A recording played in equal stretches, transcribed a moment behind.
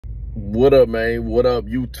What up, man? What up,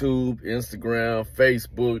 YouTube, Instagram,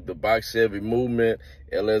 Facebook, the Box Chevy Movement,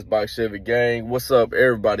 LS Box Chevy Gang? What's up,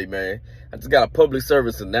 everybody, man? I just got a public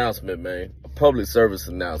service announcement, man. A public service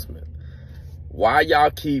announcement. Why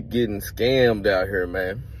y'all keep getting scammed out here,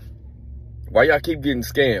 man? Why y'all keep getting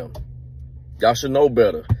scammed? Y'all should know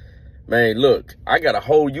better. Man, look, I got a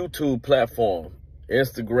whole YouTube platform,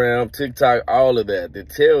 Instagram, TikTok, all of that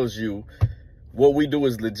tells you what we do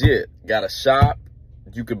is legit. Got a shop.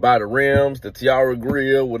 You can buy the rims, the Tiara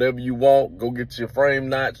grill, whatever you want. Go get your frame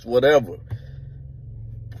knots, whatever.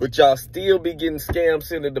 But y'all still be getting scammed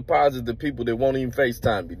sending deposits to people that won't even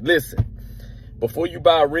FaceTime you. Listen, before you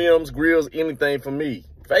buy rims, grills, anything from me,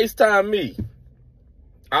 FaceTime me.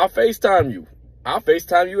 I'll FaceTime you. I'll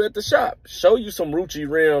FaceTime you at the shop. Show you some Rucci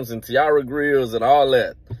rims and Tiara grills and all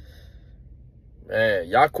that. Man,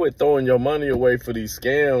 y'all quit throwing your money away for these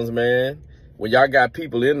scams, man. When y'all got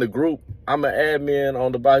people in the group, I'm an admin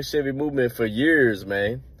on the Box Chevy Movement for years,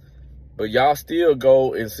 man. But y'all still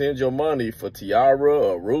go and send your money for Tiara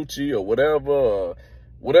or Rucci or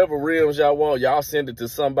whatever rims y'all want. Y'all send it to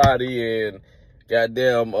somebody in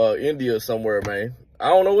goddamn India somewhere, man. I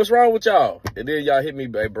don't know what's wrong with y'all. And then y'all hit me,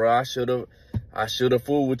 babe, bro. I should have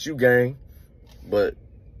fooled with you, gang. But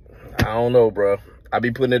I don't know, bro. I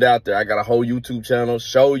be putting it out there. I got a whole YouTube channel,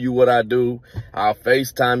 show you what I do. I'll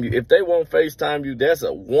FaceTime you. If they won't FaceTime you, that's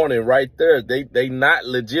a warning right there. They not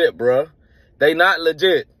legit, bruh. They not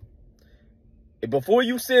legit. Before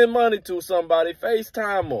you send money to somebody,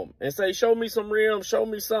 FaceTime them and say, show me some rims, show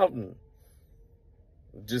me something.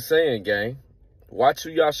 Just saying, gang. Watch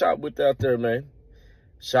who y'all shop with out there, man.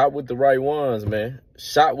 Shop with the right ones, man.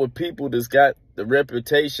 Shop with people that's got the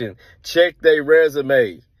reputation. Check their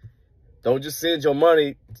resume. Don't just send your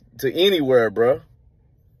money to anywhere, bro.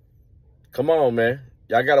 Come on, man.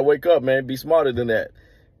 Y'all got to wake up, man. Be smarter than that.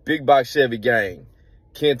 Big Box Chevy Gang,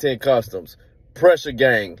 Ken-Tenn Customs, Pressure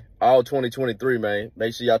Gang, all 2023, man.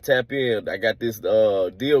 Make sure y'all tap in. I got this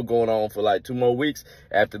deal going on for like 2 more weeks.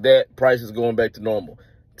 After that, price is going back to normal.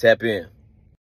 Tap in.